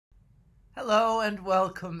Hello and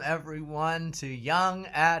welcome everyone to Young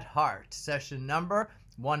at Heart, session number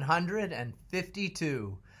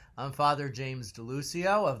 152. I'm Father James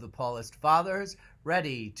DeLucio of the Paulist Fathers,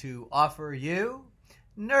 ready to offer you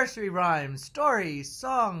nursery rhymes, stories,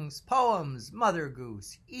 songs, poems, Mother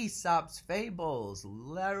Goose, Aesop's fables,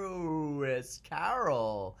 Lewis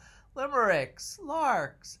Carroll, limericks,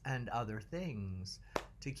 larks, and other things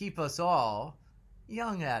to keep us all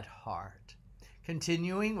young at heart.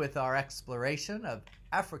 Continuing with our exploration of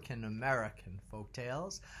African American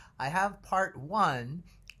folktales, I have part one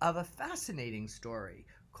of a fascinating story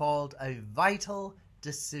called A Vital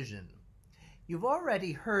Decision. You've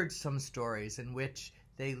already heard some stories in which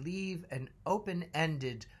they leave an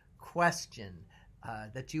open-ended question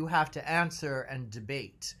that you have to answer and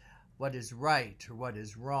debate. What is right or what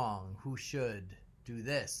is wrong? Who should do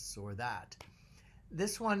this or that?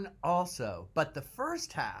 This one also, but the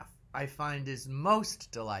first half I find is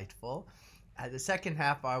most delightful. The second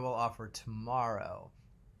half I will offer tomorrow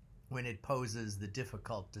when it poses the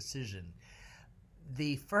difficult decision.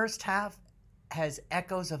 The first half has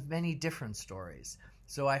echoes of many different stories,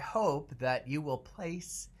 so I hope that you will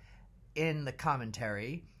place in the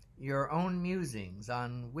commentary your own musings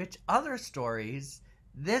on which other stories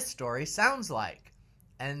this story sounds like,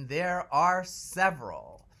 and there are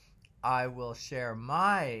several. I will share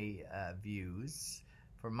my views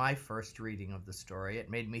for my first reading of the story.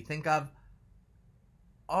 It made me think of,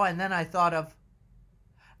 and then I thought,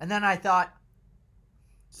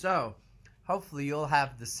 so hopefully you'll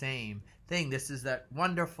have the same thing. This is that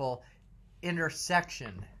wonderful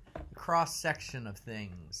intersection, cross-section of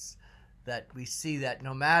things that we see that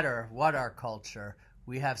no matter what our culture,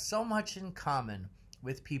 we have so much in common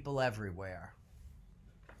with people everywhere.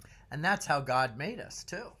 And that's how God made us,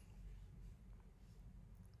 too.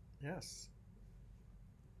 Yes.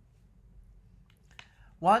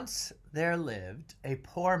 Once there lived a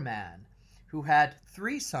poor man who had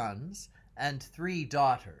 3 sons and 3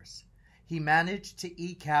 daughters. He managed to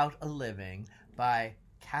eke out a living by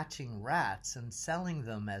catching rats and selling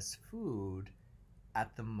them as food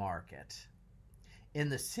at the market. In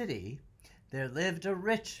the city, there lived a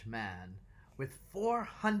rich man with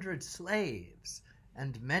 400 slaves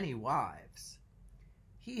and many wives.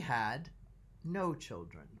 He had no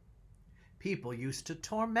children. People used to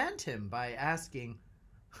torment him by asking,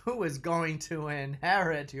 "Who is going to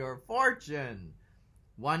inherit your fortune?"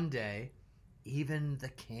 One day, even the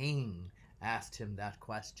king asked him that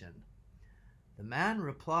question. The man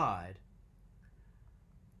replied,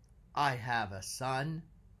 "I have a son,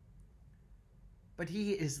 but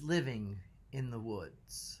he is living in the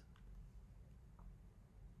woods.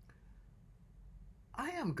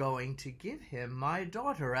 I am going to give him my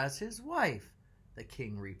daughter as his wife," the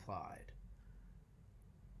king replied.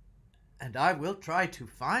 "And I will try to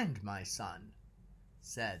find my son,"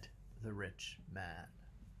 said the rich man.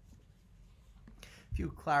 A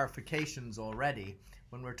few clarifications already.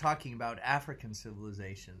 When we're talking about African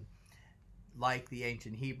civilization, like the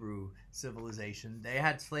ancient Hebrew civilization, they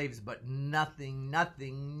had slaves, but nothing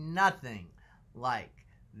like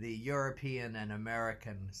the European and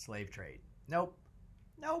American slave trade. Nope,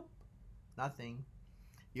 nothing.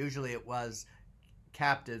 Usually it was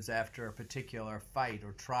captives after a particular fight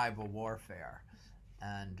or tribal warfare.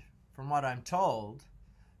 And from what I'm told,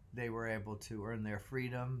 they were able to earn their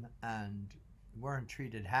freedom and weren't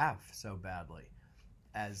treated half so badly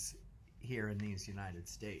as here in these United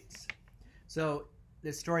States. So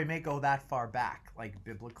this story may go that far back, like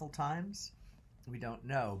biblical times. We don't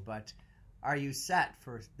know, but are you set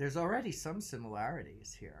for... There's already some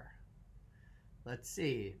similarities here. Let's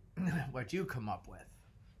see what you come up with.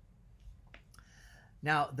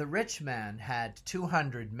 Now, the rich man had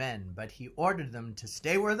 200 men, but he ordered them to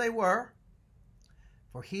stay where they were,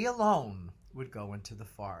 for he alone would go into the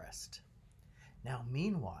forest. Now,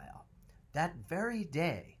 meanwhile, that very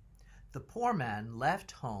day, the poor man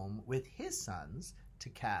left home with his sons to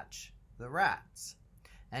catch the rats.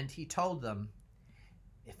 And he told them,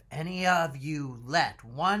 "If any of you let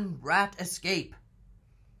one rat escape,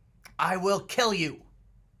 I will kill you."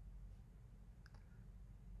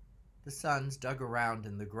 The sons dug around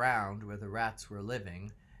in the ground where the rats were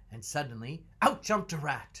living, and suddenly out jumped a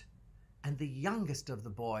rat, and the youngest of the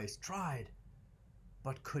boys tried,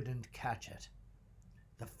 but couldn't catch it.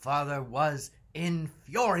 The father was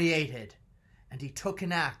infuriated, and he took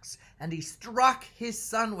an axe, and he struck his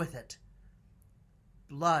son with it.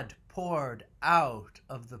 Blood poured out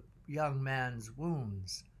of the young man's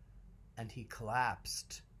wounds, and he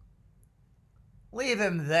collapsed. "Leave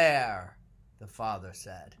him there," the father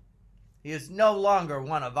said. "He is no longer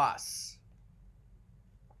one of us."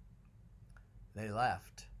 They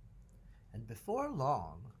left, And before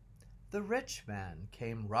long, the rich man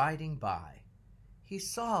came riding by. He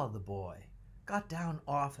saw the boy, got down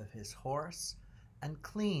off of his horse, and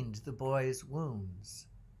cleaned the boy's wounds.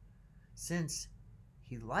 Since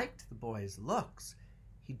he liked the boy's looks,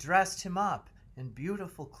 he dressed him up in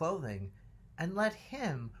beautiful clothing and let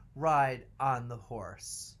him ride on the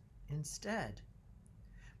horse instead.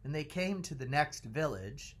 When they came to the next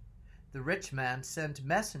village, the rich man sent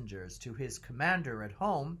messengers to his commander at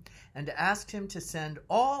home and asked him to send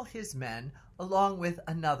all his men along with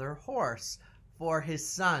another horse, for his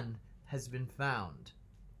son has been found.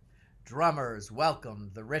 Drummers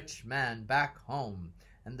welcomed the rich man back home,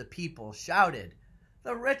 and the people shouted,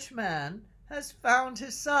 "The rich man has found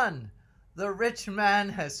his son! The rich man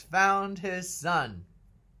has found his son!"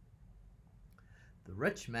 The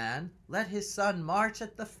rich man let his son march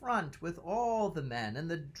at the front with all the men, and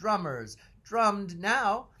the drummers drummed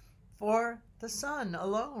now for the son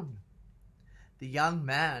alone. The young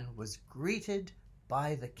man was greeted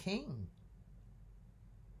by the king,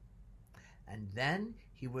 and then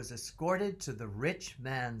he was escorted to the rich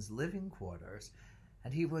man's living quarters,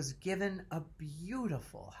 and he was given a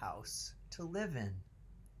beautiful house to live in.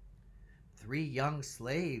 3 young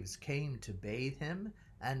slaves came to bathe him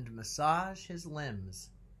and massage his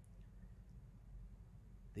limbs.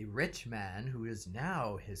 The rich man, who is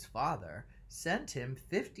now his father, sent him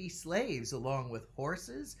 50 slaves along with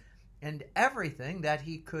horses and everything that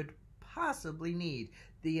he could possibly need.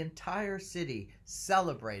 The entire city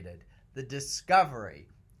celebrated the discovery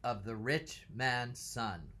of the rich man's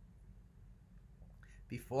son.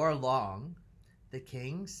 Before long, the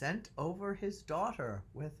king sent over his daughter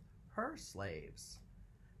with her slaves.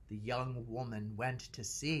 The young woman went to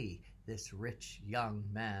see this rich young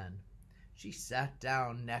man. She sat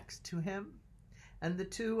down next to him, and the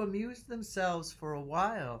two amused themselves for a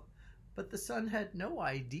while, but the son had no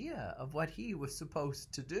idea of what he was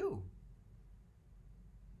supposed to do.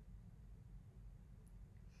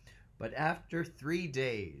 But after 3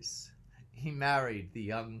 days, he married the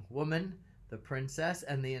young woman, the princess,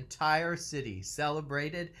 and the entire city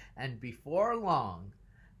celebrated, and before long,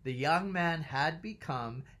 the young man had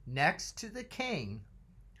become, next to the king,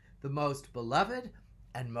 the most beloved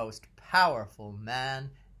and most powerful man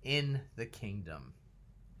in the kingdom.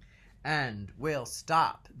 And we'll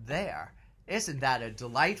stop there. Isn't that a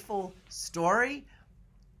delightful story?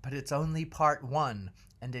 But it's only part 1,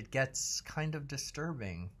 and it gets kind of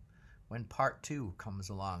disturbing when part 2 comes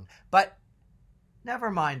along. But never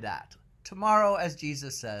mind that. Tomorrow, as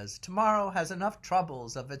Jesus says, tomorrow has enough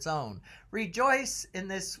troubles of its own. Rejoice in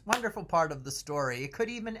this wonderful part of the story. It could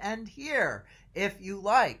even end here if you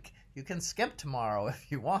like. You can skip tomorrow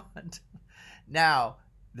if you want. Now,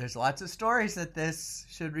 there's lots of stories that this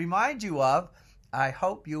should remind you of. I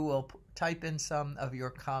hope you will type in some of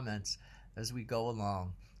your comments as we go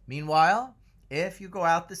along. Meanwhile, if you go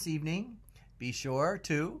out this evening, be sure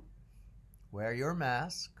to wear your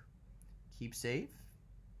mask, keep safe,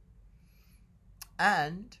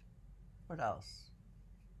 and what else?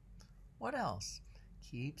 What else?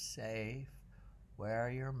 Keep safe,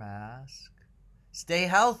 wear your mask, stay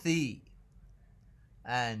healthy,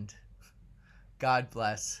 and God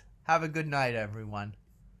bless. Have a good night, everyone.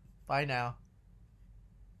 Bye now.